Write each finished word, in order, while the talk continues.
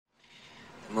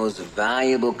The most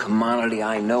valuable commodity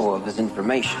I know of is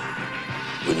information.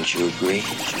 Wouldn't you agree?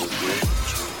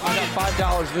 I got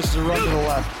 $5. This is a run to the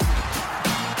left.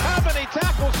 How many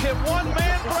tackles can one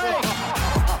man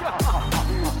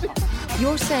break?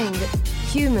 You're saying that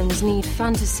humans need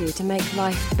fantasy to make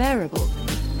life bearable?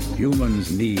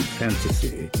 Humans need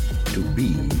fantasy to be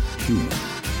human.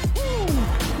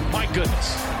 My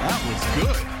goodness, that was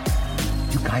good.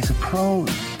 You guys are pros.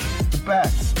 The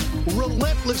best.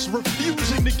 Relentless,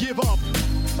 refusing to give up.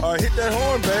 All right, hit that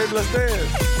horn, babe. Let's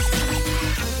dance.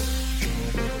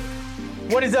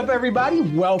 What is up, everybody?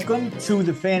 Welcome to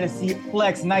the Fantasy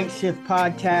Flex Night Shift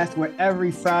podcast, where every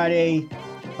Friday,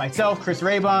 myself, Chris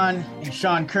Raybon, and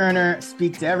Sean Kerner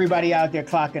speak to everybody out there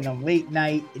clocking them late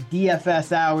night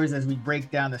DFS hours as we break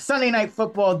down the Sunday Night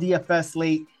Football DFS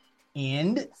slate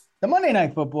and the Monday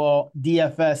Night Football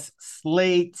DFS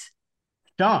slate.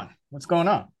 Sean, what's going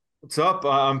on? What's up?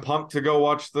 I'm pumped to go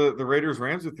watch the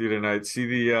Raiders-Rams with you tonight. See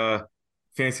the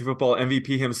fantasy football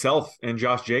MVP himself and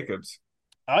Josh Jacobs.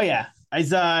 Oh, yeah.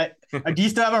 Do you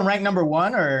still have him ranked number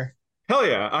one? Or? Hell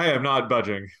yeah. I am not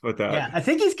budging with that. Yeah, I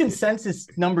think he's consensus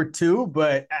number two,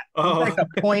 but he's like a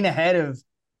point ahead of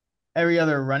every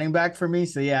other running back for me.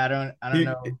 So, yeah, I don't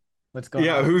know what's going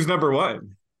on. Yeah, who's number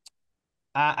one?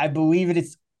 I believe it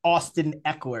is Austin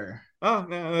Ekeler. Oh,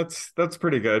 no, that's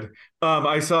pretty good.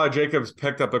 I saw Jacobs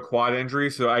picked up a quad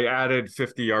injury, so I added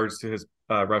 50 yards to his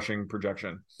rushing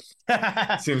projection.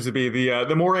 Seems to be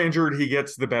the more injured he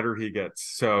gets, the better he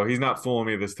gets. So he's not fooling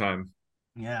me this time.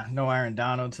 Yeah, no Aaron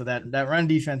Donald, so that run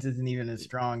defense isn't even as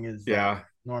strong as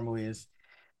normally is.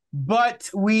 But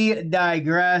we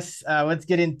digress. Let's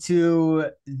get into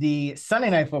the Sunday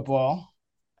Night Football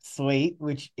slate,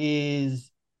 which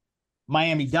is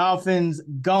Miami Dolphins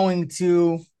going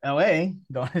to LA,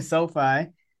 going to SoFi,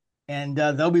 and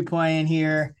they'll be playing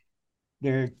here.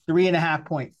 They're 3.5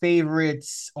 point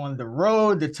favorites on the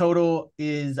road. The total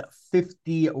is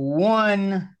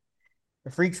 51.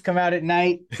 The freaks come out at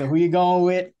night. So who you going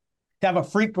with to have a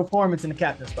freak performance in the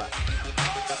captain spot?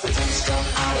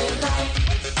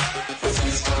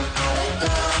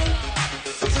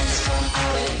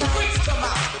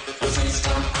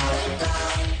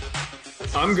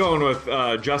 I'm going with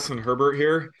Justin Herbert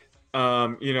here.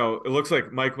 It looks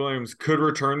like Mike Williams could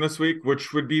return this week,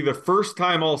 which would be the first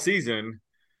time all season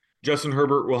Justin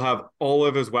Herbert will have all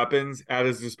of his weapons at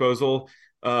his disposal.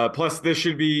 Plus, this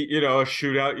should be, a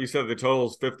shootout. You said the total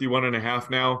is 51.5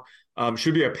 now.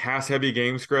 Should be a pass-heavy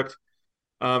game script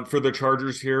for the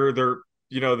Chargers here.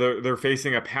 They're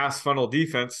facing a pass funnel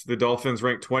defense. The Dolphins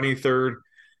ranked 23rd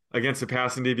against the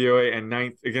passing DVOA and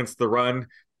 9th against the run.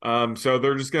 So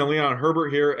they're just going to lean on Herbert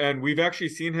here. And we've actually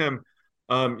seen him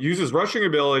use his rushing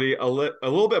ability a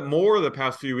little bit more the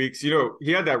past few weeks.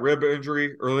 He had that rib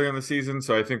injury earlier in the season,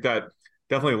 so I think that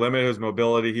definitely limited his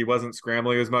mobility. He wasn't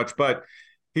scrambling as much, but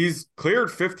he's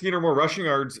cleared 15 or more rushing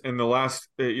yards in the last,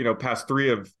 past 3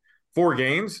 of 4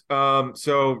 games.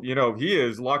 So he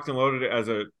is locked and loaded as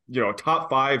a,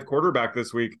 top 5 quarterback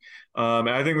this week. And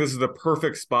I think this is the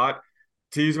perfect spot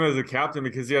to use him as a captain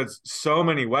because he has so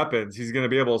many weapons. He's going to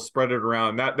be able to spread it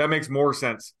around. That makes more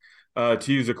sense to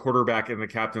use a quarterback in the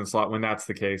captain slot when that's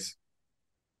the case.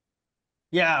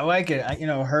 Yeah, I like it.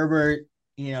 Herbert,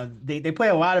 they play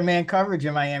a lot of man coverage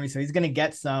in Miami, so he's going to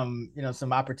get some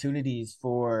opportunities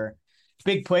for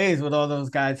big plays with all those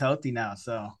guys healthy now.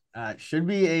 So should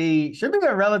be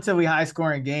a relatively high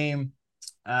scoring game.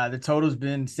 The total's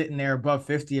been sitting there above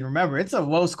 50. And remember, it's a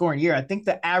low scoring year. I think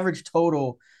the average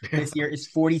total this year is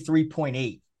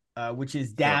 43.8, which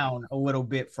is down a little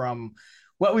bit from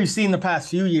what we've seen the past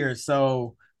few years.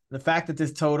 So the fact that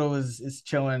this total is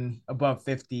chilling above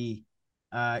 50,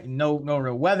 no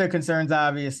real weather concerns,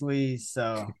 obviously.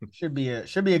 So should be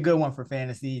a good one for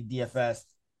fantasy DFS.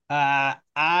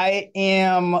 I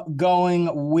am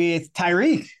going with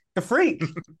Tyreek, the freak.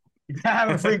 Have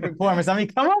a freak performance. I mean,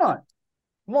 come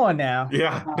on now.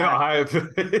 Yeah,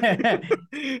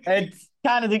 it's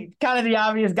kind of the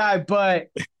obvious guy, but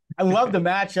I love the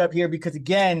matchup here because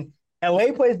again,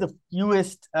 LA plays the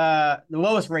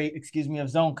lowest rate, of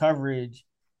zone coverage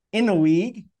in the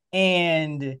league,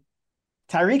 and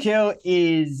Tyreek Hill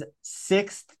is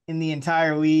 6th in the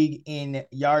entire league in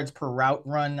yards per route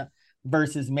run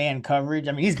versus man coverage.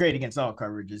 I mean, he's great against all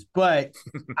coverages, but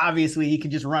obviously he can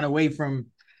just run away from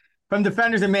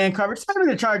defenders and man coverage. Sometimes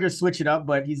the Chargers switch it up,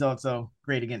 but he's also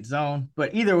great against zone.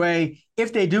 But either way,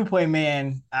 if they do play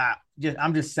man,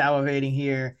 I'm just salivating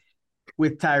here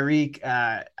with Tyreek.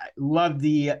 I love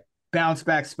the bounce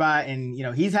back spot, and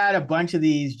he's had a bunch of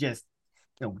these just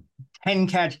 10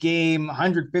 catch game,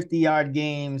 150 yard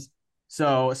games.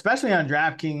 So especially on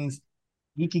DraftKings,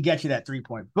 he could get you that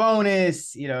 3-point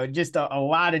bonus, just a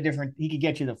lot of different. He could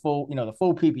get you the full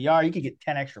PPR. You could get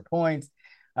 10 extra points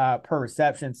per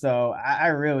reception. So I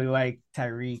really like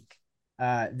Tyreek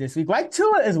this week. Like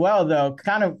Tua as well, though,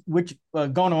 kind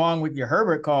of going along with your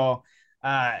Herbert call.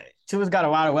 Tua's got a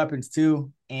lot of weapons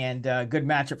too, and good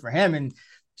matchup for him. And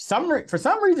for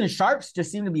some reason, sharps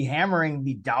just seem to be hammering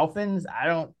the Dolphins. I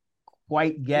don't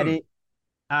quite get it.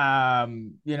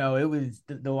 It was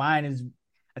the line is.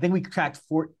 I think we tracked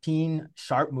 14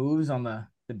 sharp moves on the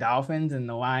Dolphins, and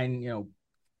the line,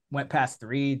 went past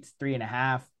 3. It's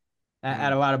 3.5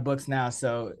 at a lot of books now.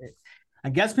 So I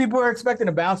guess people are expecting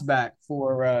a bounce back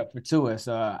for Tua.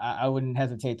 So I wouldn't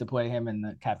hesitate to play him in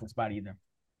the captain spot either.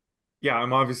 Yeah,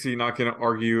 I'm obviously not going to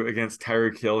argue against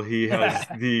Tyreek Hill. He has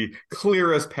the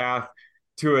clearest path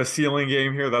to a ceiling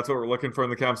game here. That's what we're looking for in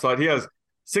the cap slot. He has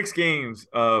 6 games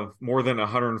of more than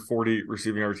 140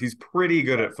 receiving yards. He's pretty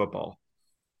good at football.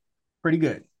 Pretty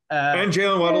good. And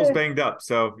Jalen Waddle's banged up,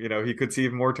 so he could see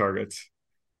even more targets.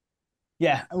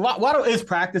 Yeah, Waddle is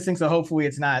practicing, so hopefully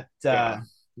it's not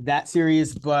that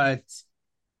serious. But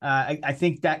I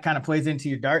think that kind of plays into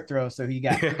your dart throw. So he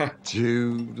got. Do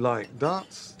you like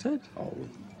darts, Ted? Oh,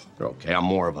 they're okay. I'm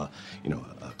more of a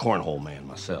cornhole man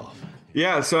myself.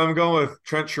 Yeah, so I'm going with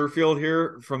Trent Sherfield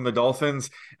here from the Dolphins,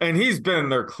 and he's been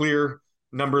their clear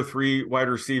number 3 wide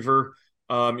receiver.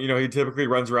 He typically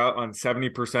runs route on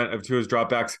 70% of Tua's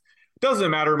dropbacks.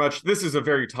 Doesn't matter much. This is a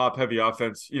very top-heavy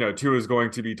offense. Tua is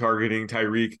going to be targeting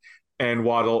Tyreek and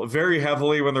Waddle very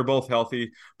heavily when they're both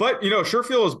healthy. But,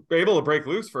 Sherfield was able to break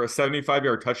loose for a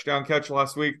 75-yard touchdown catch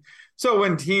last week. So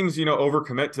when teams,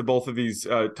 overcommit to both of these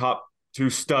top 2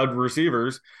 stud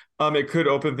receivers, it could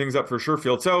open things up for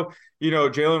Sherfield. So,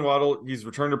 Jalen Waddle, he's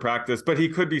returned to practice, but he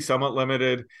could be somewhat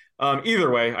limited. Either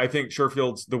way, I think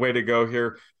Sherfield's the way to go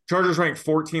here. Chargers ranked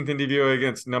 14th in DVOA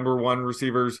against number 1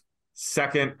 receivers,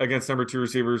 2nd against number 2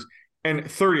 receivers, and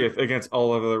 30th against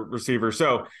all of the receivers.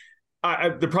 So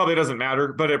it probably doesn't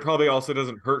matter, but it probably also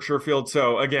doesn't hurt Sherfield.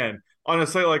 So again, on a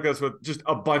slate like this with just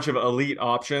a bunch of elite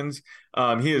options,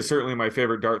 he is certainly my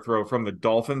favorite dart throw from the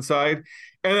Dolphin side.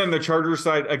 And then the Chargers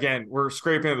side, again, we're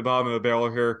scraping at the bottom of the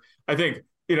barrel here. I think,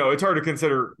 it's hard to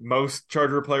consider most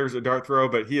Charger players a dart throw,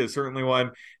 but he is certainly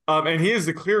one. And he is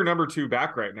the clear number 2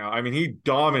 back right now. I mean, he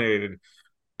dominated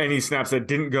any snaps that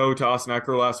didn't go to Austin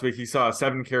Eckler last week. He saw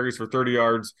 7 carries for 30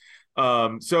 yards.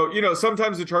 So,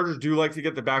 sometimes the Chargers do like to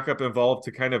get the backup involved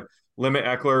to kind of limit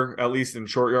Eckler, at least in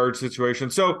short yard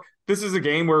situations. So this is a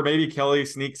game where maybe Kelly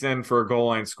sneaks in for a goal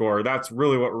line score. That's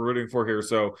really what we're rooting for here.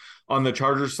 So on the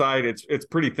Chargers side, it's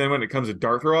pretty thin when it comes to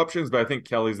dart throw options, but I think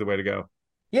Kelly's the way to go.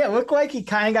 Yeah, it looked like he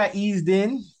kind of got eased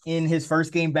in his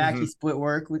first game back. He split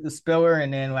work with the Spiller,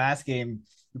 and then last game,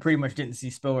 you pretty much didn't see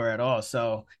Spiller at all.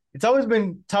 So it's always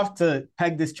been tough to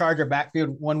peg this Charger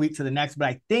backfield one week to the next, but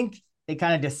I think they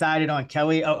kind of decided on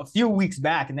Kelly a few weeks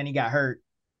back, and then he got hurt.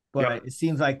 But It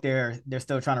seems like they're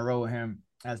still trying to roll with him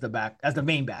as the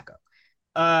main backup.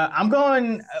 I'm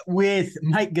going with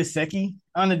Mike Gesicki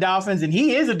on the Dolphins, and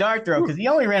he is a dart throw because he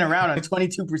only ran around on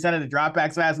 22% of the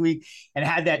dropbacks last week and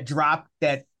had that drop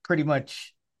that pretty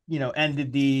much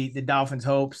ended the Dolphins'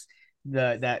 hopes,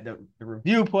 the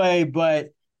review play. But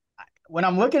when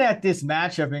I'm looking at this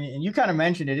matchup, and you kind of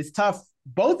mentioned it, it's tough.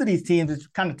 Both of these teams, it's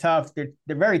kind of tough. They're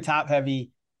very top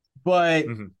heavy, but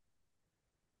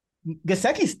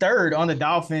Gesicki's 3rd on the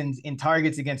Dolphins in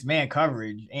targets against man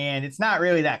coverage, and it's not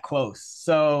really that close.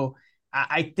 So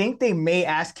I think they may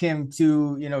ask him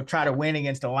to, try to win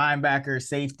against a linebacker,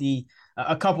 safety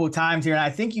a couple of times here. And I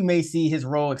think you may see his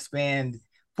role expand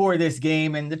for this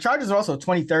game. And the Chargers are also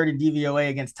 23rd in DVOA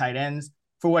against tight ends,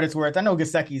 for what it's worth. I know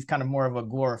Gesicki is kind of more of a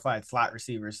glorified slot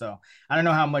receiver, so I don't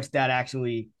know how much that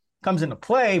actually comes into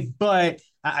play, but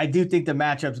I do think the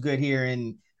matchup's good here.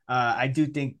 And I do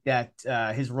think that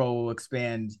his role will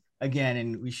expand again,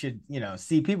 and we should,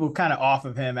 see people kind of off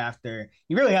of him after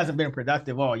he really hasn't been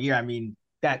productive all year. I mean,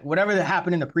 that whatever that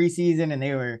happened in the preseason, and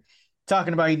they were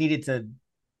talking about he needed to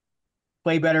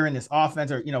play better in this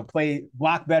offense, or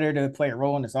block better to play a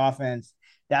role in this offense.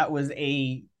 That was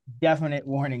a definite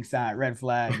warning sign, red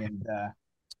flag, and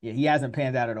he hasn't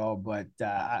panned out at all. But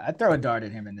I throw a dart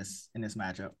at him in this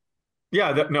matchup.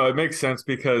 Yeah, it makes sense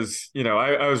because,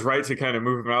 I was right to kind of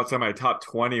move him outside my top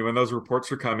 20 when those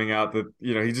reports were coming out that,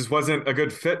 he just wasn't a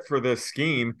good fit for this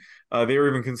scheme. They were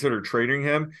even considered trading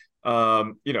him.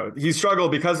 He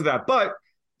struggled because of that, but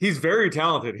he's very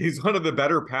talented. He's one of the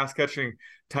better pass catching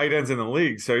tight ends in the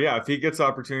league. So yeah, if he gets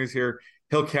opportunities here,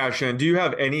 he'll cash in. Do you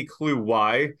have any clue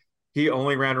why he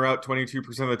only ran route 22%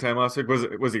 of the time last week?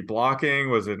 Was he blocking?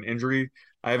 Was it an injury?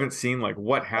 I haven't seen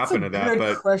what happened to that.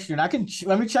 Good question.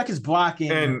 Let me check his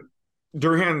blocking. And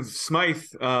Durhan Smythe,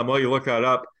 while you look that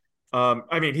up,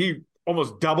 I mean, he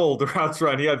almost doubled the routes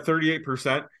run. He had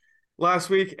 38% last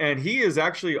week, and he is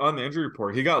actually on the injury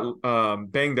report. He got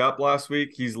banged up last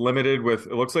week. He's limited with,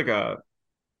 it looks like a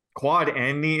quad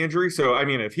and knee injury. So, I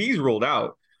mean, if he's ruled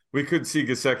out, we could see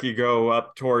Gesicki go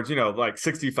up towards, like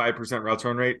 65% routes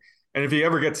run rate. And if he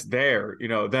ever gets there,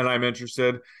 then I'm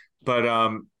interested.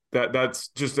 But that's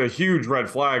just a huge red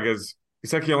flag, as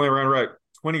Gesicki only ran right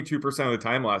 22% of the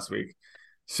time last week.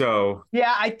 So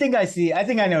yeah, I think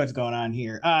I know what's going on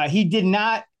here. He did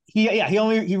not. He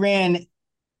only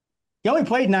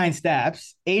played 9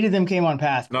 snaps. 8 of them came on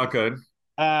pass plays. Not good.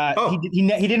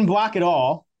 He didn't block at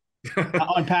all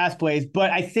on pass plays.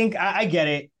 But I think I get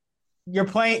it. You're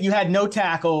playing. You had no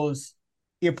tackles.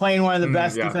 You're playing one of the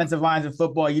best defensive lines in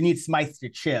football. You need Smythe to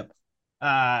chip.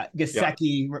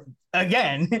 Gesicki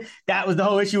again. That was the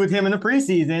whole issue with him in the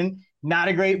preseason. Not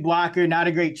a great blocker. Not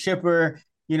a great chipper.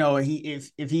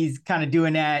 If he's kind of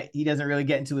doing that, he doesn't really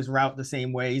get into his route the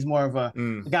same way. He's more of a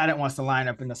guy that wants to line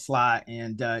up in the slot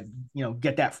and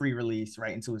get that free release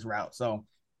right into his route. So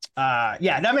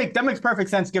that makes perfect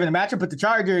sense given the matchup. But the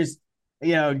Chargers,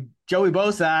 Joey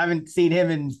Bosa, I haven't seen him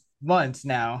in months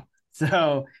now.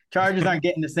 So Chargers aren't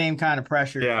getting the same kind of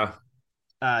pressure. Yeah.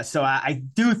 So I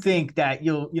do think that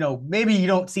maybe you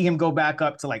don't see him go back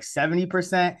up to like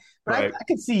 70%, but right. I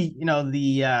could see,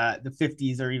 the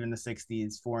 50s or even the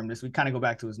 60s for him this week, kind of go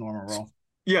back to his normal role.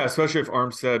 Yeah, especially if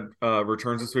Armstead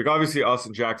returns this week. Obviously,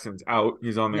 Austin Jackson's out.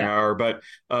 He's on the IR. But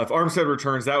if Armstead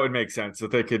returns, that would make sense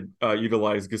that they could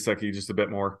utilize Gesicki just a bit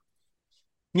more.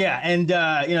 Yeah, and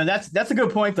that's a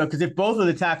good point, though, because if both of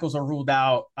the tackles are ruled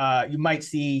out, you might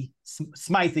see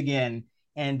Smythe again.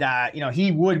 And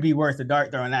he would be worth a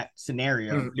dart throw in that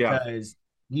scenario because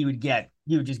he would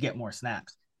just get more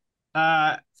snaps.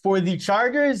 For the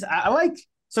Chargers,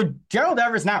 so Gerald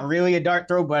Everett's not really a dart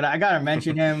throw, but I gotta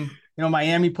mention him.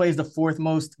 Miami plays the 4th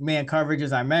most man coverage,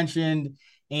 as I mentioned,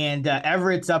 and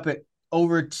Everett's up at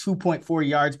over 2.4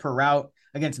 yards per route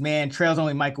against man. Trails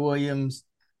only Mike Williams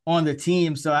on the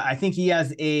team, so I think he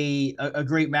has a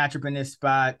great matchup in this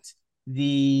spot.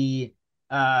 The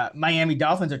Miami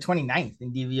Dolphins are 29th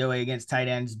in DVOA against tight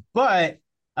ends, but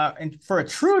and for a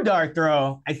true dart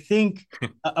throw, I think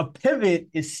a pivot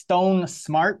is Stone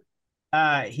Smart.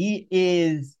 He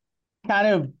is kind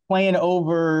of playing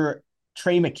over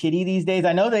Trey McKitty these days.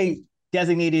 I know they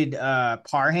designated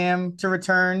Parham to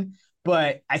return,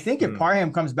 but I think if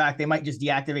Parham comes back, they might just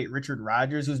deactivate Richard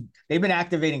Rodgers, they've been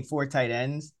activating 4 tight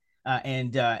ends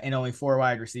and only 4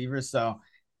 wide receivers. So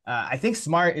I think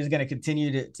Smart is going to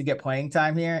continue to get playing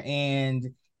time here,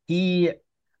 and he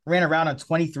ran around on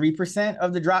 23%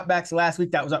 of the dropbacks last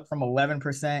week. That was up from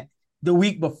 11% the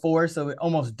week before, so it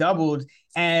almost doubled.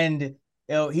 And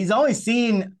he's only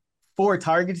seen 4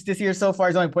 targets this year so far.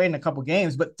 He's only played in a couple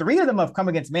games, but 3 of them have come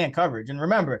against man coverage. And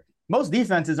remember, most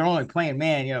defenses are only playing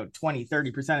man,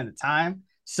 20-30% of the time.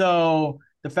 So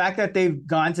the fact that they've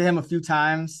gone to him a few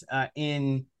times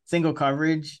in single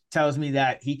coverage tells me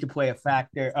that he could play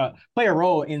a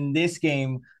role in this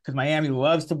game, because Miami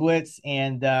loves to blitz,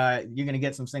 and you're going to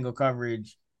get some single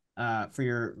coverage for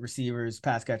your receivers,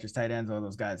 pass catchers, tight ends, all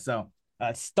those guys. So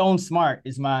Stone Smart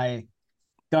is my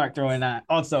dart throwing.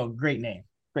 Also, great name.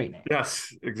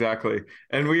 Yes, exactly.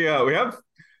 And we have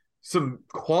some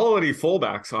quality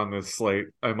fullbacks on this slate,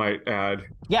 I might add.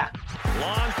 Yeah.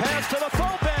 Long pass to the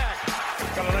fullback.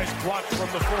 Got a nice block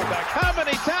from the fullback. How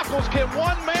many tackles can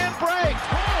one man break?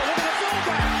 Oh, look at the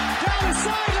fullback. Down the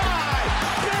sideline.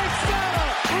 Big Fetta.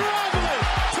 Rumbling.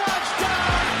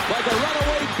 Touchdown. Like a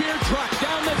runaway beer truck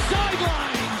down the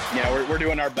sideline. Yeah, we're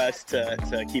doing our best to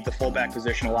keep the fullback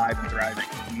position alive and thriving.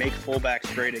 Make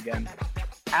fullbacks great again.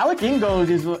 Alec Ingold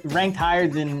is ranked higher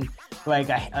than like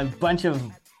a bunch of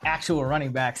actual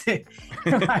running backs in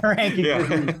my rankings.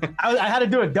 Yeah. I had to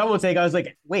do a double take. I was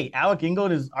like, wait, Alec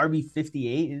Ingold is RB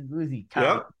 58? Who is he?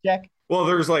 Check. Well,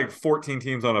 there's like 14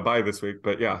 teams on a bye this week,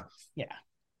 but yeah. Yeah.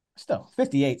 Still,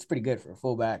 58 is pretty good for a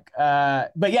fullback.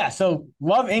 But yeah, so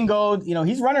love Ingold.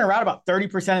 He's running around about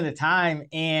 30% of the time.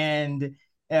 And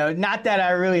not that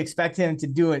I really expect him to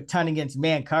do a ton against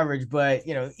man coverage, but,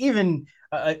 even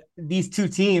these two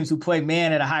teams who play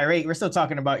man at a high rate, we're still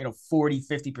talking about, 40,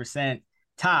 50%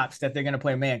 tops that they're going to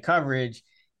play man coverage.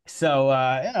 So,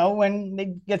 when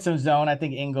they get some zone, I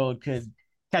think Ingold could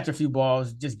catch a few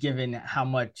balls, just given how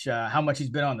much he's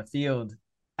been on the field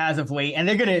as of late. And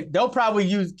they'll probably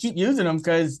keep using him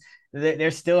because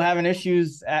they're still having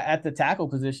issues at the tackle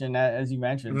position, as you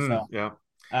mentioned.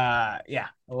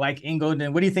 Like Ingold.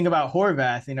 And what do you think about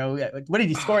Horvath? What did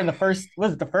he score in the first?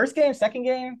 Was it the first game, second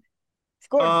game?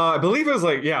 I believe it was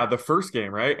the first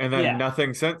game, right? And then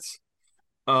nothing since.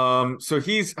 So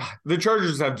the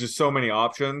Chargers have just so many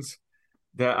options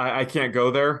that I can't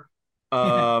go there.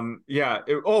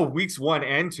 Weeks 1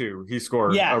 and 2, he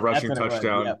scored a rushing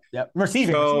touchdown. Yep.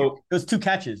 Receiving. Those 2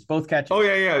 catches, both catches. Oh,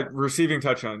 yeah. Receiving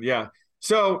touchdown. Yeah.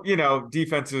 So,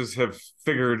 defenses have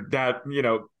figured that,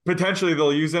 potentially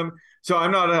they'll use him. So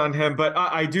I'm not on him, but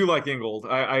I do like Ingold.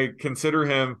 I consider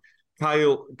him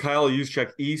Kyle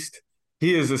Juszczyk East.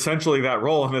 He is essentially that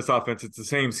role in this offense. It's the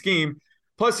same scheme.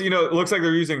 Plus, it looks like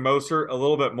they're using Mostert a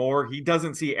little bit more. He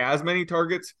doesn't see as many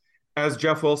targets as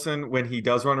Jeff Wilson when he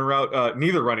does run a route.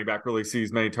 Neither running back really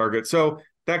sees many targets. So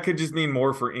that could just mean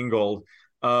more for Ingold.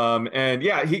 He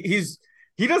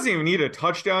doesn't even need a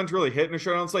touchdown to really hit in a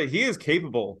showdown slate. He is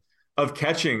capable of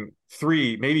catching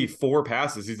 3, maybe 4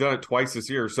 passes. He's done it twice this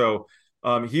year. So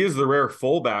he is the rare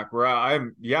fullback where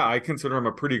I consider him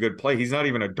a pretty good play. He's not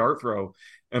even a dart throw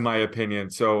in my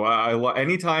opinion. So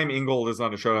anytime Ingold is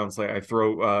on a showdown slate, I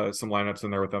throw some lineups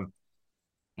in there with him.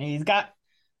 He's got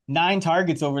 9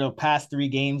 targets over the past 3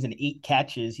 games and 8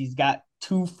 catches. He's got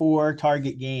 2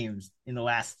 4-target games in the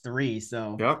last 3.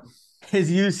 So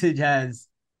his usage has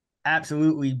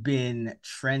absolutely been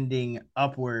trending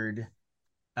upward.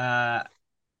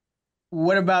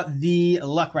 What about the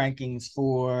luck rankings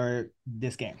for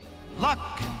this game? Luck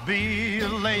be a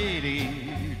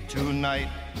lady tonight.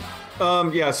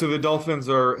 So the Dolphins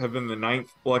have been the 9th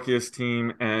luckiest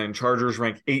team, and Chargers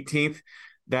rank 18th.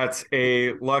 That's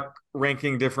a luck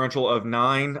ranking differential of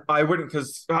 9. I would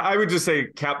just say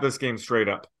cap this game straight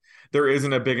up. There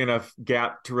isn't a big enough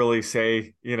gap to really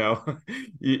say,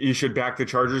 you should back the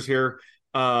Chargers here.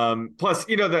 Plus,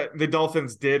 the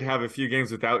Dolphins did have a few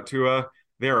games without Tua.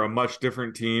 They're a much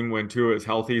different team when Tua is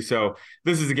healthy. So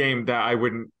this is a game that I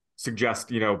wouldn't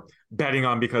suggest, betting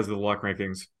on because of the luck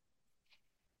rankings.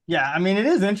 Yeah, I mean, it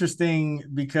is interesting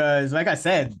because, like I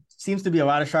said, seems to be a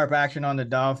lot of sharp action on the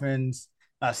Dolphins.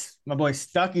 My boy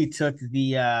Stuckey took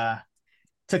the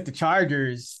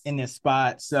Chargers in this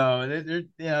spot, so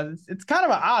it's kind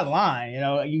of an odd line.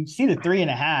 You see the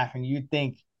 3.5, and you'd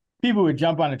think people would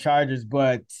jump on the Chargers,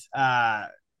 but the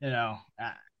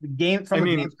game from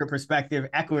a game script perspective,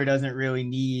 Eckler doesn't really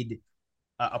need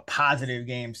a positive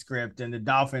game script, and the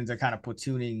Dolphins are kind of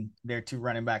platooning their 2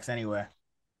 running backs anyway.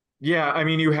 Yeah, I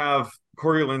mean, you have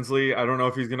Corey Linsley. I don't know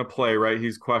if he's going to play, right?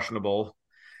 He's questionable.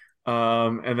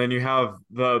 And then you have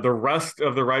the rest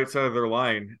of the right side of their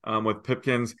line with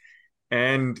Pipkins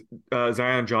and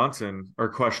Zion Johnson are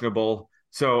questionable.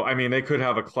 So, I mean, they could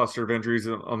have a cluster of injuries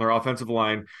on their offensive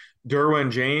line.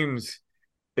 Derwin James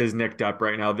is nicked up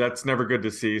right now. That's never good to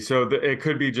see. So it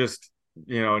could be just,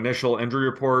 initial injury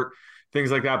report, things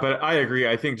like that. But I agree.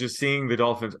 I think just seeing the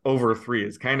Dolphins over 3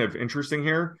 is kind of interesting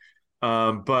here.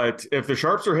 But if the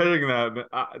Sharps are hitting that,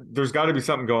 there's got to be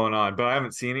something going on, but I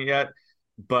haven't seen it yet.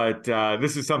 But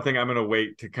this is something I'm going to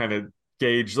wait to kind of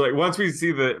gauge. Like once we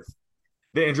see the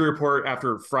injury report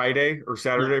after Friday or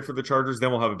Saturday for the Chargers, then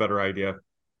we'll have a better idea.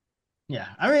 Yeah.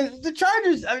 I mean, the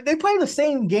Chargers, they play the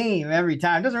same game every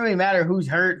time. It doesn't really matter who's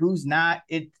hurt, who's not.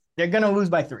 They're going to lose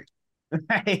by 3.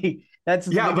 Right? But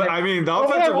I mean, the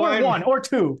offensive line. 1 or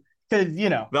 2. Because,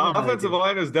 the offensive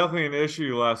line is definitely an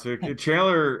issue last week.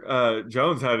 Chandler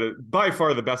Jones had by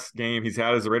far the best game he's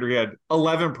had as a Raider. He had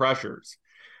 11 pressures.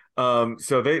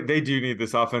 So they do need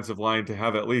this offensive line to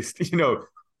have at least, 2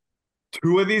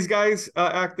 of these guys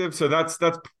active. So that's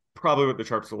probably what the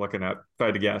Sharps are looking at, if I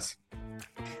had to guess.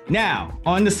 Now,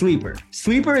 on to Sleeper.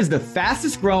 Sleeper is the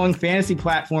fastest growing fantasy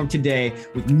platform today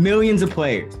with millions of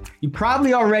players. You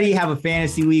probably already have a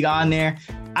fantasy league on there.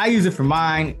 I use it for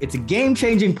mine. It's a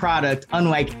game-changing product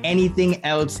unlike anything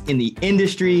else in the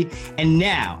industry. And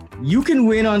now you can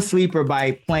win on Sleeper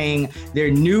by playing their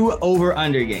new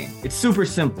over-under game. It's super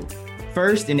simple.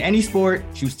 First, in any sport,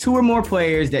 choose 2 or more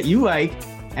players that you like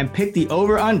and pick the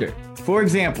over-under. For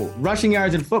example, rushing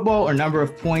yards in football or number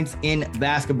of points in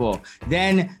basketball.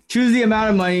 Then choose the amount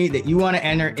of money that you want to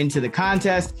enter into the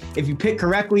contest. If you pick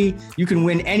correctly, you can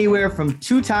win anywhere from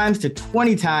 2 times to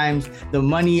 20 times the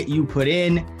money you put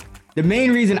in. The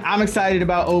main reason I'm excited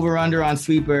about Over Under on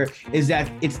Sleeper is that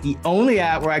it's the only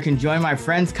app where I can join my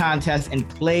friends' contests and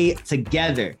play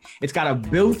together. It's got a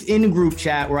built-in group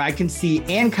chat where I can see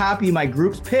and copy my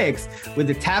group's picks with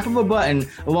the tap of a button,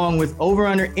 along with Over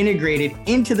Under integrated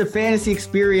into the fantasy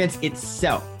experience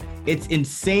itself. It's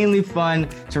insanely fun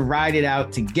to ride it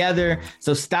out together.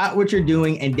 So stop what you're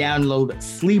doing and download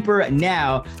Sleeper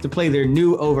now to play their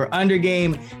new over-under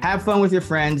game. Have fun with your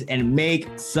friends and make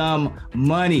some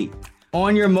money.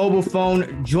 On your mobile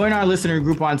phone, join our listener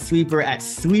group on Sleeper at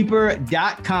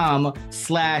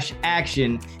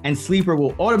sleeper.com/action, and Sleeper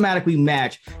will automatically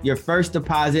match your first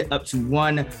deposit up to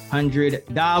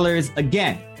 $100.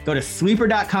 Again, Go to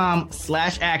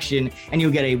sleeper.com/action and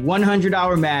you'll get a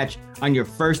 $100 match on your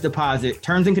first deposit.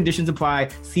 Terms and conditions apply.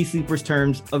 See Sleeper's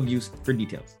terms of use for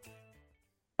details.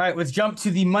 All right, let's jump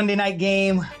to the Monday night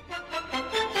game.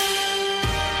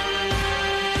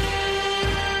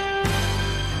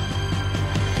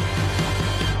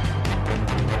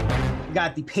 We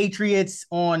got the Patriots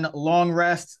on long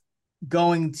rest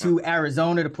going to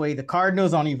Arizona to play the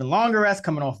Cardinals on even longer rest,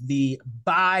 coming off the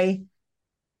bye.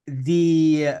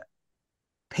 The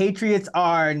Patriots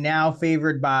are now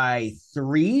favored by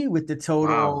 3 with the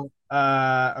total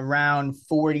around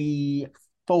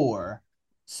 44.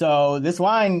 So this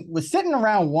line was sitting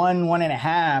around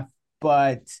 1.5,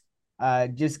 but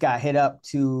just got hit up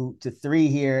to 3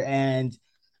 here. And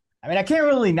I mean, I can't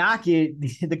really knock it.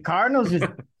 The Cardinals just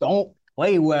don't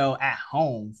play well at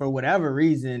home for whatever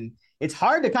reason. It's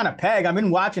hard to kind of peg. I've been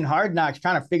watching Hard Knocks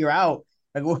trying to figure out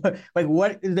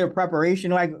what is their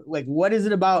preparation like what is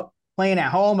it about playing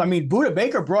at home? I mean, Budda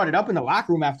Baker brought it up in the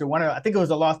locker room after I think it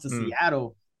was a loss to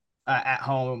Seattle at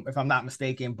home, if I'm not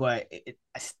mistaken, but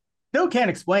I still can't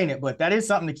explain it, but that is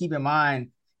something to keep in mind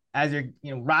as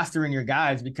you're rostering your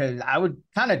guys, because I would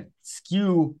kind of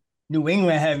skew New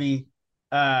England heavy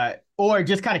or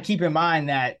just kind of keep in mind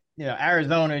that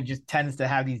Arizona just tends to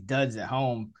have these duds at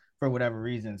home for whatever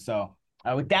reason. So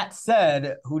with that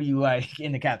said, who do you like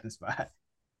in the captain spot?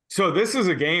 So this is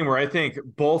a game where I think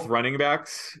both running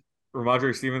backs,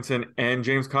 Rhamondre Stevenson and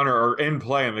James Conner, are in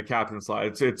play in the captain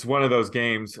slot. It's one of those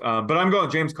games. But I'm going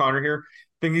James Conner here.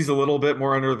 I think he's a little bit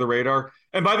more under the radar.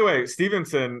 And by the way,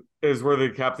 Stevenson is worthy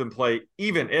of captain play,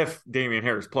 even if Damian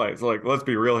Harris plays. Like, let's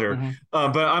be real here.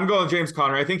 But I'm going James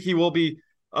Conner. I think he will be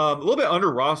a little bit under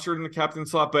rostered in the captain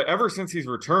slot, but ever since he's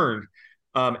returned,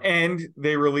 and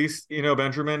they released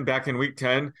Benjamin back in week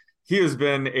 10, he has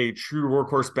been a true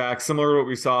workhorse back, similar to what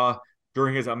we saw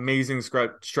during his amazing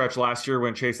stretch last year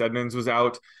when Chase Edmonds was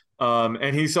out.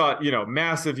 And he saw,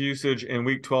 massive usage in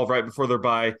week 12 right before their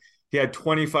bye. He had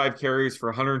 25 carries for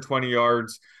 120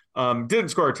 yards. Didn't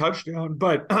score a touchdown,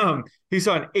 but he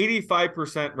saw an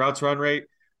 85% routes run rate.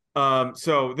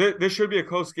 So this should be a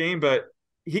close game, but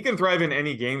he can thrive in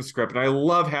any game script. And I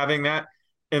love having that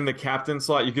in the captain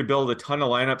slot. You could build a ton of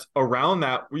lineups around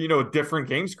that, different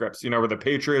game scripts, where the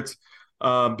Patriots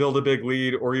build a big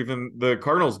lead or even the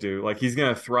Cardinals do. Like, he's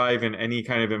going to thrive in any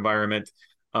kind of environment.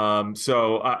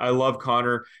 So I love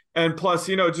Conner. And plus,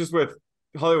 just with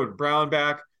Hollywood Brown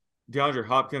back, DeAndre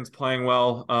Hopkins playing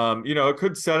well, it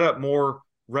could set up more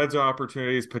red zone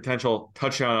opportunities, potential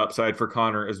touchdown upside for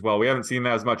Conner as well. We haven't seen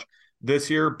that as much this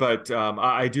year, but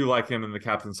I do like him in the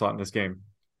captain slot in this game.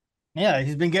 Yeah,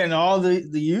 he's been getting all the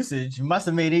usage. He must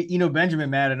have made it, Benjamin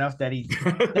mad enough that he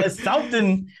says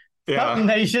something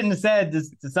that he shouldn't have said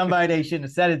to somebody that he shouldn't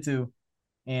have said it to.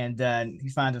 And he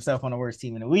finds himself on the worst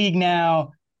team in the league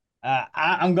now.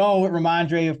 I'm going with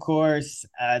Rhamondre, of course.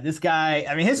 This guy,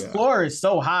 I mean, his floor is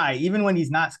so high. Even when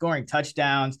he's not scoring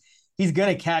touchdowns, he's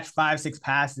going to catch 5-6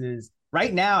 passes.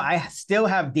 Right now, I still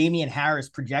have Damian Harris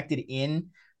projected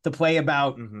in to play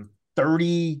about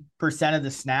 30% of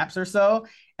the snaps or so.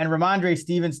 And Rhamondre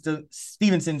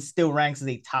Stevenson still ranks as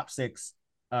a top 6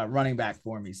 running back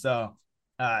for me. So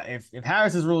if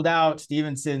Harris is ruled out,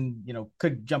 Stevenson,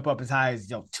 could jump up as high as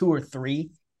 2 or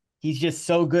 3. He's just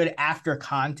so good after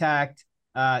contact.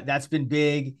 That's been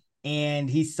big. And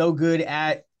he's so good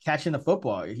at catching the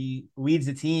football. He leads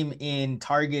the team in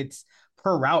targets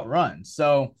per route run.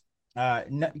 So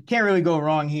you can't really go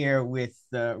wrong here with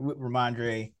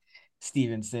Rhamondre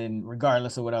Stevenson,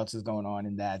 regardless of what else is going on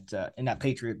in that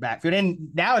Patriot backfield. And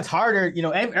now it's harder,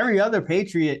 every other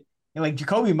Patriot, like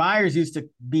Jacoby Myers used to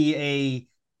be a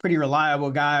pretty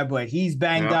reliable guy, but he's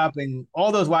banged up, and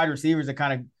all those wide receivers are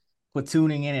kind of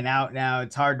platooning in and out now.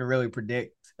 It's hard to really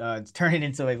predict. It's turning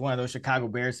into like one of those Chicago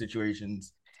Bears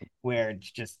situations where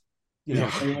it's just,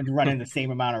 everyone's running the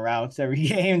same amount of routes every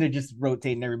game. They're just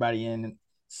rotating everybody in.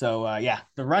 So,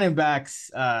 the running backs,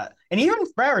 and even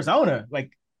for Arizona,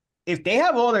 like, if they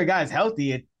have all their guys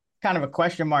healthy, it's kind of a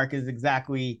question mark is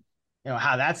exactly,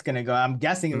 how that's going to go. I'm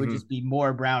guessing it would just be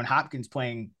more Brown Hopkins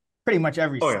playing pretty much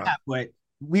every snap, but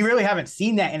we really haven't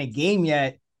seen that in a game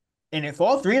yet. And if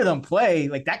all 3 of them play,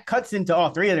 like, that cuts into all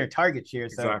 3 of their targets here.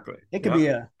 So it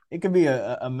could be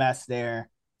a mess there.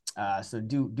 So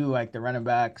do like the running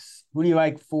backs. Who do you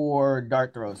like for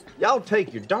dart throws? Y'all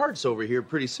take your darts over here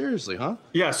pretty seriously, huh?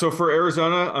 Yeah, so for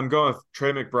Arizona, I'm going with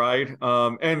Trey McBride.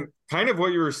 And kind of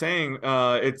what you were saying,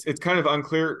 it's kind of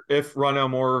unclear if Rondale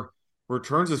Moore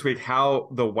returns this week, how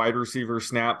the wide receiver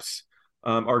snaps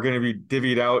are going to be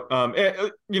divvied out.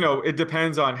 It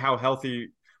depends on how healthy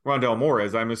Rondale Moore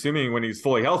is. I'm assuming when he's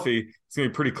fully healthy, it's going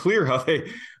to be pretty clear how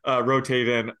they rotate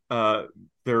in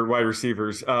their wide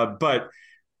receivers. But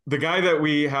the guy that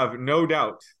we have no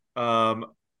doubt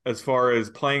as far as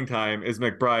playing time is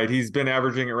McBride. He's been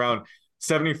averaging around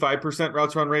 75%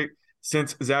 routes run rate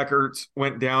since Zach Ertz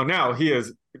went down. Now, he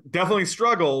has definitely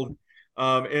struggled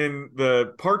in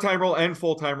the part-time role and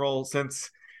full-time role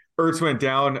since Ertz went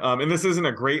down. And this isn't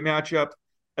a great matchup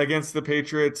against the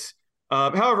Patriots.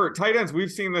 However, tight ends,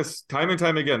 we've seen this time and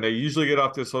time again. They usually get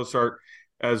off to a slow start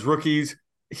as rookies.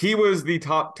 He was the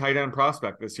top tight end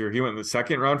prospect this year. He went in the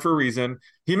second round for a reason.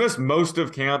 He missed most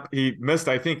of camp. He missed,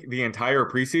 I think, the entire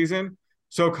preseason.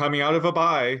 So coming out of a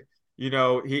bye,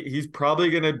 he's probably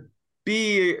going to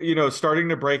be, starting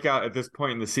to break out at this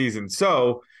point in the season.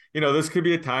 So, this could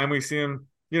be a time we see him,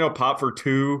 pop for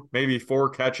 2, maybe 4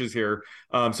 catches here.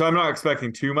 So I'm not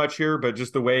expecting too much here, but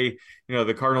just the way,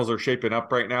 the Cardinals are shaping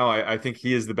up right now, I think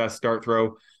he is the best start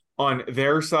throw on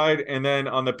their side. And then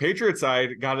on the Patriots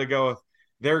side, got to go with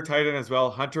their tight end as well,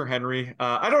 Hunter Henry.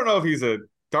 I don't know if he's a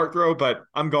dart throw, but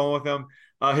I'm going with him.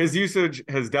 His usage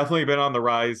has definitely been on the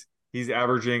rise. He's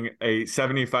averaging a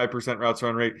 75% routes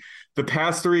run rate. The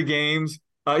past 3 games,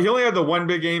 he only had the one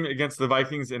big game against the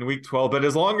Vikings in week 12, but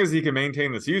as long as he can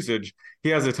maintain this usage, he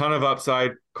has a ton of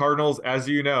upside. Cardinals, as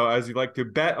you know, as you like to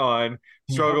bet on,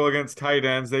 struggle against tight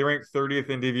ends. They rank 30th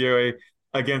in DVOA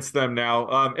against them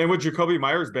now. And with Jakobi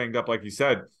Meyers banged up, like you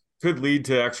said, could lead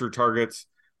to extra targets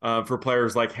for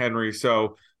players like Henry.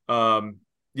 So,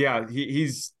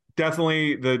 he's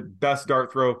definitely the best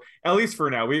dart throw, at least for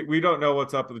now. We don't know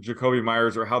what's up with Jakobi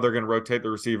Meyers or how they're going to rotate the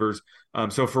receivers.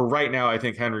 So for right now, I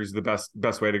think Henry's the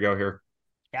best way to go here.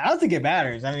 Yeah, I don't think it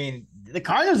matters. I mean, the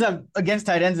Cardinals against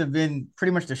tight ends have been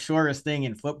pretty much the surest thing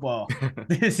in football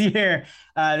this year.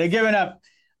 They're giving up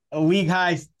a league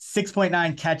high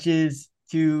 6.9 catches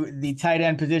to the tight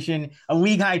end position, a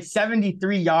league high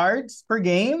 73 yards per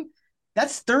game.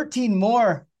 That's 13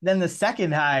 more than the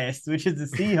second highest, which is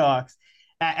the Seahawks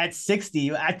at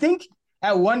 60. I think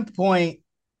at one point,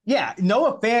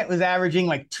 Noah Fant was averaging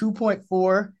like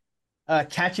 2.4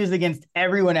 catches against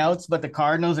everyone else but the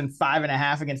Cardinals and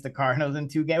 5.5 against the Cardinals in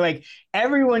 2 games. Like,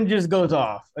 everyone just goes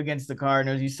off against the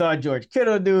Cardinals. You saw George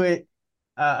Kittle do it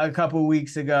a couple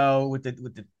weeks ago with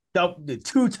the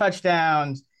 2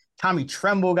 touchdowns. Tommy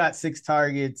Tremble got 6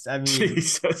 targets. I mean,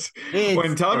 Jesus.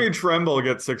 When Tommy Tremble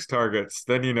gets 6 targets,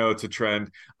 then it's a trend.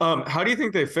 How do you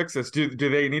think they fix this? Do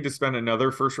they need to spend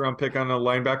another first-round pick on a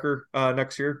linebacker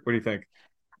next year? What do you think?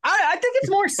 I think it's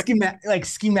more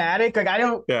schematic. Like, I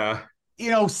don't. Yeah.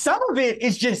 Some of it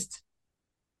is just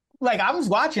like, I was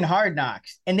watching Hard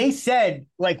Knocks, and they said,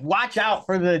 like, watch out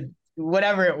for the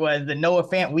whatever it was, the Noah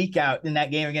Fant week out in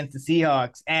that game against the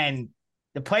Seahawks, and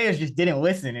the players just didn't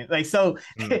listen.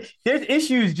 There's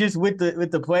issues just with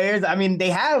the players. I mean, they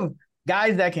have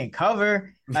guys that can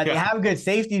cover. They have good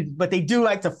safeties, but they do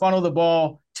like to funnel the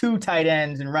ball to tight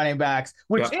ends and running backs,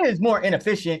 which is more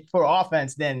inefficient for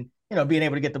offense than, being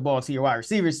able to get the ball to your wide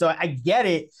receivers. So I get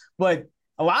it, but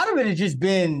a lot of it has just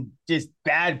been just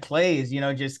bad plays,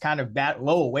 just kind of bad,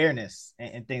 low awareness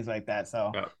and things like that.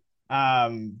 So,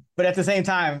 but at the same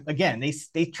time, again,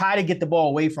 they try to get the ball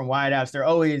away from wideouts. They're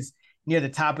always near the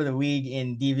top of the league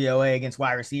in DVOA against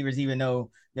wide receivers, even though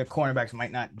their cornerbacks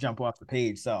might not jump off the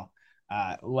page. So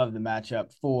love the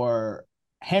matchup for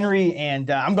Henry. And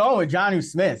I'm going with Jonnu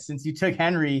Smith since you took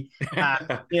Henry.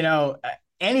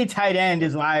 Any tight end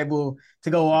is liable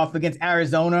to go off against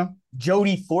Arizona.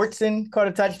 Jody Fortson caught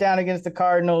a touchdown against the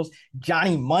Cardinals.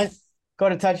 Johnny Munt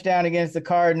caught a touchdown against the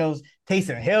Cardinals.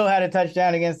 Taysom Hill had a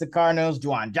touchdown against the Cardinals.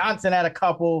 Juwan Johnson had a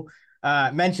couple.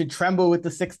 Mentioned Tremble with the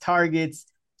 6 targets.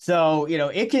 So,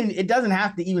 it doesn't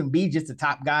have to even be just the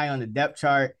top guy on the depth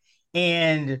chart.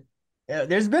 And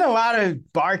there's been a lot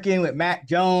of barking with Mac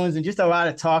Jones and just a lot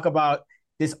of talk about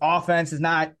this offense is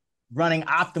not running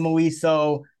optimally.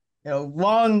 So,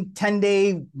 long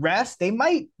 10-day rest, they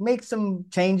might make some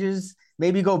changes,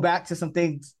 maybe go back to some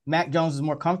things Mac Jones is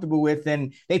more comfortable with.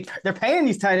 And they're paying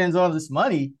these tight ends all this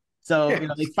money. So,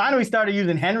 they finally started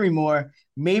using Henry more.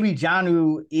 Maybe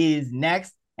Jonnu is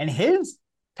next. And his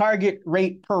target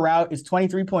rate per route is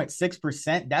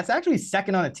 23.6%. That's actually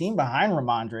second on the team behind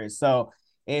Ramondre. So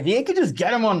if he could just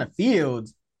get him on the field,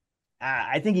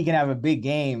 I think he can have a big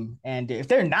game. And if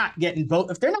they're not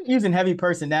using heavy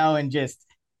personnel and just,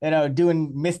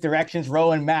 doing misdirections,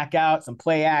 rolling Mac out, some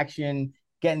play action,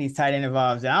 getting these tight end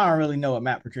involved, I don't really know what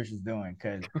Matt Patricia's doing,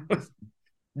 because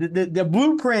the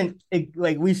blueprint,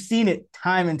 we've seen it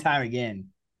time and time again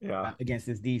against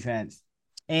this defense.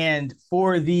 And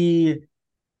for the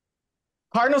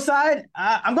Cardinal side,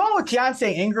 I'm going with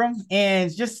Keontae Ingram, and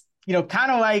just,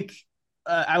 kind of like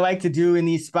I like to do in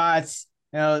these spots.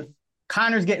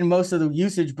 Connor's getting most of the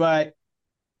usage, but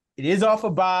it is off a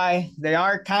bye. They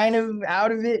are kind of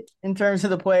out of it in terms of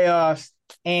the playoffs,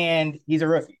 and he's a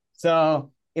rookie.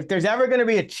 So if there's ever going to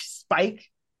be a spike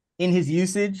in his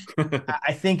usage,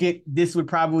 I think this would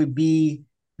probably be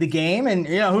the game. And,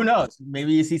 who knows?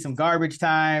 Maybe you see some garbage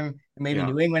time. Maybe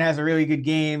New England has a really good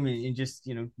game and just,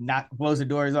 not blows the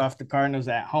doors off the Cardinals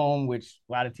at home, which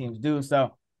a lot of teams do.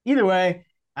 So either way,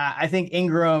 I think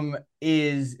Ingram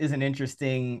is an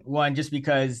interesting one just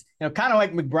because, kind of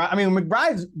like McBride. I mean,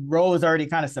 McBride's role is already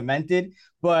kind of cemented,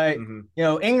 but,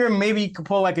 Ingram maybe could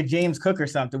pull like a James Cook or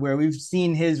something where we've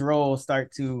seen his role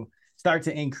start to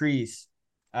increase,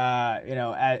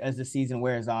 as the season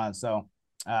wears on. So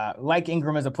like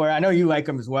Ingram as a player. I know you like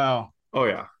him as well. Oh,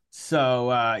 yeah. So,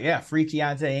 free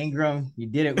Keontae Ingram. You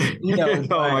did it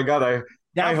with oh, my God.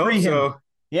 I hope so.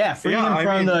 Yeah, free him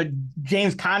from the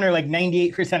James Conner, like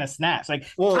 98% of snaps. Like,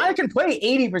 Conner can play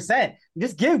 80%.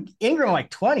 Just give Ingram like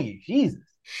 20. Jesus.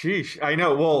 Sheesh. I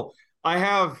know. Well, I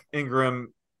have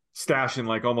Ingram stashed in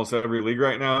like almost every league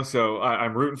right now, so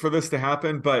I'm rooting for this to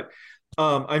happen. But,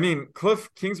 Cliff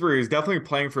Kingsbury is definitely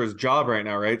playing for his job right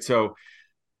now, right? So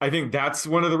I think that's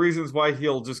one of the reasons why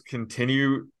he'll just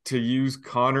continue to use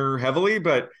Conner heavily.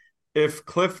 But if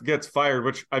Cliff gets fired,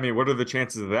 what are the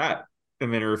chances of that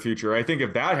in the near future? I think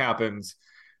if that happens,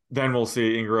 then we'll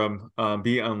see Ingram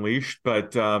be unleashed.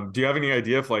 But do you have any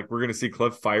idea if we're going to see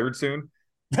Cliff fired soon?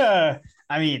 You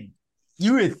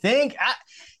would think.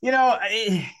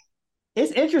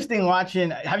 It's interesting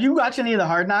watching. Have you watched any of the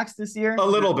Hard Knocks this year? A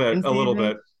little bit.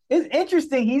 It's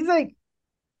interesting.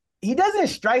 He doesn't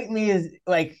strike me as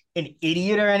like an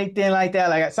idiot or anything like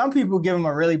that. Like some people give him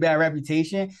a really bad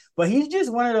reputation, but he's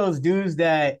just one of those dudes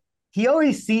that he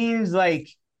always seems like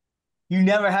you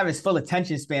never have his full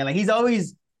attention span. Like he's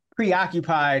always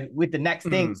preoccupied with the next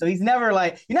thing. So he's never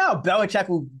like, how Belichick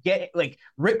will get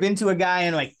rip into a guy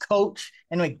and coach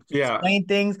and explain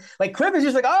things. Like Cliff is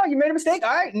just like, oh, you made a mistake. All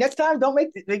right, next time don't make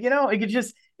it.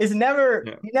 He's never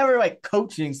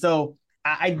coaching. So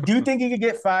I do think he could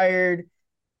get fired.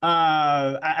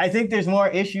 I think there's more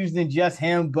issues than just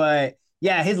him, but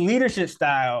his leadership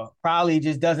style probably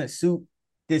just doesn't suit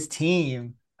this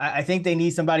team. I think they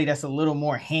need somebody that's a little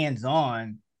more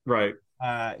hands-on, right?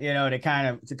 To kind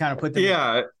of put them.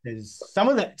 Yeah. Some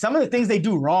of the things they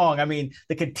do wrong.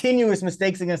 The continuous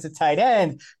mistakes against the tight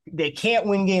end. They can't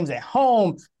win games at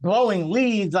home, blowing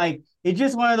leads. It's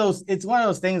just one of those. It's one of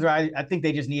those things where I think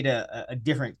they just need a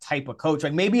different type of coach.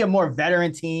 Like maybe a more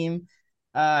veteran team.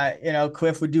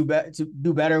 Cliff would do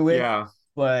better with. Yeah.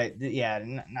 But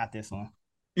not this one.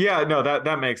 Yeah, no,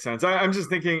 that makes sense. I'm just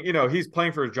thinking, he's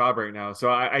playing for his job right now, so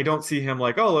I don't see him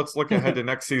like, oh, let's look ahead to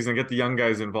next season and get the young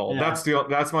guys involved. Yeah.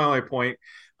 That's my only point.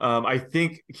 I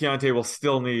think Keontae will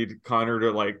still need Conner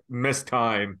to miss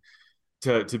time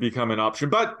to become an option,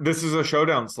 but this is a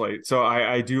showdown slate, so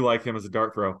I do like him as a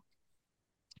dart throw.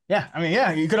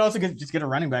 Yeah, you could also just get a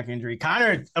running back injury.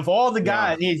 Conner, of all the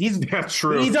guys, he's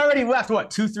true. He's already left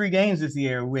 2-3 games this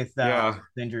year with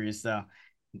injuries. So,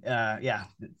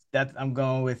 that I'm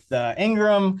going with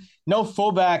Ingram. No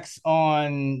fullbacks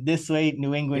on this slate.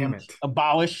 New England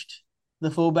abolished the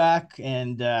fullback,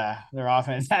 and their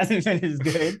offense hasn't been as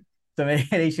good. So maybe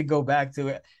they should go back to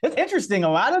it. It's interesting. A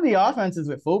lot of the offenses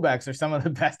with fullbacks are some of the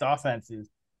best offenses.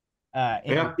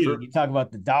 You talk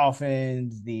about the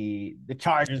Dolphins, the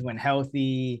Chargers when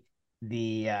healthy,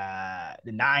 the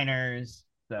Niners.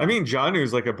 So.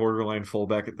 Jonnu's like a borderline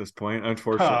fullback at this point.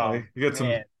 Unfortunately, you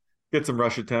get some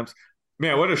rush attempts.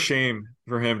 Man, what a shame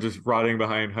for him just rotting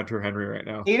behind Hunter Henry right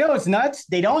now. It's nuts.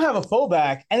 They don't have a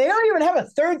fullback, and they don't even have a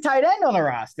third tight end on the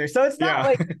roster. So it's not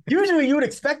like usually you would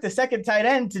expect the second tight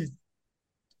end to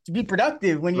be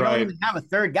productive when you don't even have a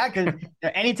third guy. Because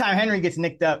anytime Henry gets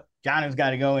nicked up, Jonnu's got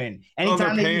to go in.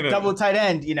 Anytime they use double tight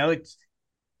end,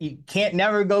 you can't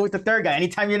never go with the third guy.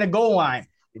 Anytime you're in a goal line,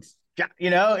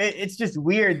 it's just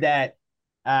weird that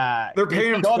they're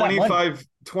paying him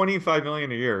 $25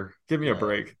 million a year. Give me a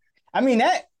break.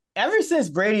 That ever since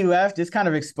Brady left, it's kind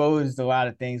of exposed a lot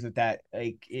of things with that.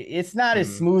 It's not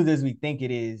as smooth as we think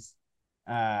it is.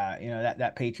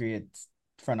 That Patriots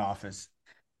front office.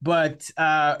 But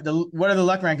what are the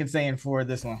luck rankings saying for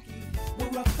this one?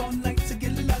 We're up all night to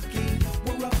get lucky.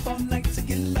 We're up all night to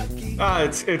get lucky.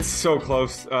 It's so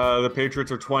close. The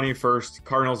Patriots are 21st.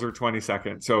 Cardinals are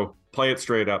 22nd. So play it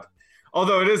straight up.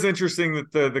 Although it is interesting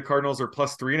that the Cardinals are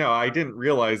 +3 now. I didn't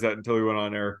realize that until we went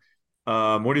on air.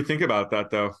 What do you think about that,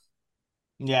 though?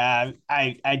 Yeah,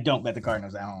 I don't bet the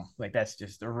Cardinals at home. That's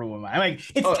just a rule of mine.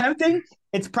 It's tempting.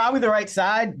 It's probably the right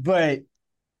side, but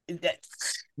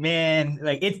it's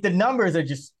the numbers are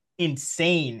just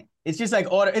insane. It's just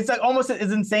it's almost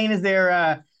as insane as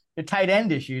their tight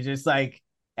end issues. It's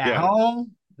at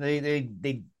home,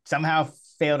 They somehow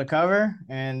fail to cover,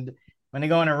 and when they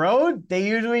go on the road, they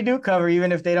usually do cover,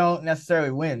 even if they don't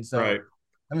necessarily win. So right.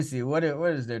 Let me see what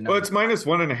is their number. Well, it's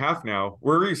 -1.5 now.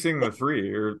 Where were you seeing the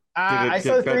 3? Or I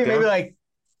saw the 3 maybe like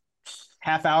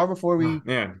half hour before we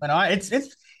went on.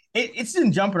 It's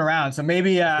been jumping around, so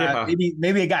maybe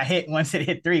maybe it got hit once it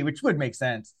hit 3, which would make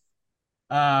sense.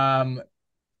 Yeah,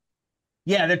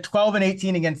 they're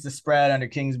 12-18 against the spread under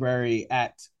Kingsbury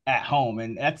at home,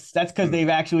 and that's because they've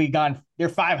actually gone. They're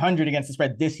 500 against the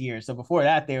spread this year. So before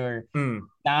that, they were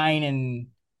 9-15.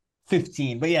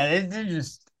 But yeah, they're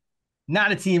just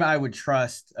not a team I would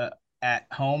trust at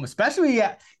home, especially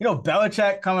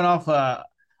Belichick coming off a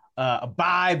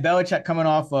bye, Belichick coming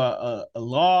off a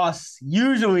loss.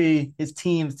 Usually, his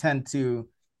teams tend to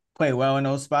play well in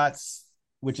those spots,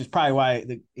 which is probably why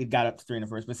it got up to 3 in the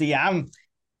first. But see, yeah, I'm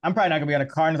probably not gonna be on the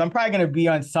Cardinals. I'm probably gonna be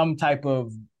on some type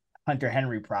of Hunter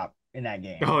Henry prop in that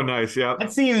game. Oh, nice, yeah.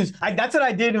 That seems. That's what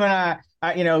I did when I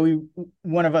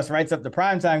one of us writes up the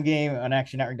primetime game on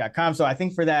ActionNetwork.com. So I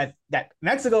think for that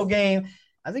Mexico game,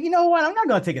 I was like, you know what? I'm not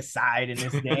gonna take a side in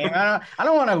this game. I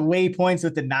don't want to weigh points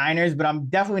with the Niners, but I'm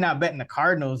definitely not betting the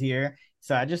Cardinals here.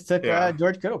 So I just took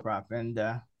George Kittle prop, and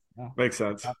makes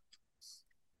sense.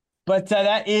 But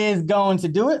that is going to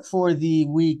do it for the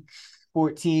Week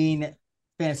 14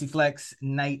 Fantasy Flex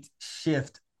Night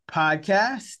Shift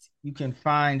podcast. You can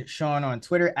find Sean on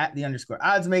Twitter at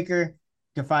 @the_oddsmaker. You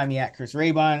can find me at Chris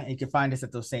Raybon. You can find us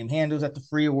at those same handles at the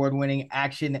free award-winning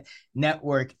Action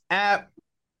Network app.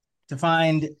 To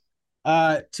find 2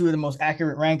 of the most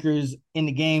accurate rankers in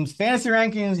the game's fantasy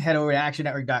rankings, head over to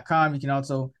actionnetwork.com. You can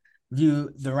also view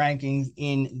the rankings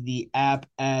in the app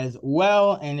as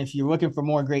well. And if you're looking for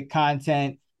more great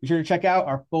content, be sure to check out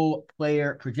our full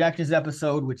player projections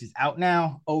episode, which is out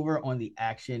now over on the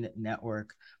Action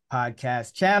Network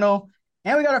podcast channel.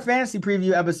 And we got our fantasy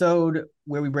preview episode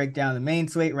where we break down the main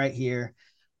slate right here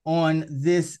on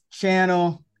this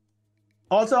channel.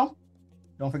 Also,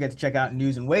 don't forget to check out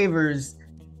News and Waivers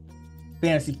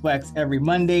Fantasy Flex every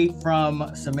Monday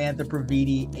from Samantha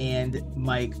Praviti and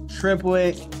Mike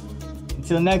Triplett.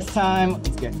 Until next time, let's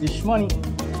get this money.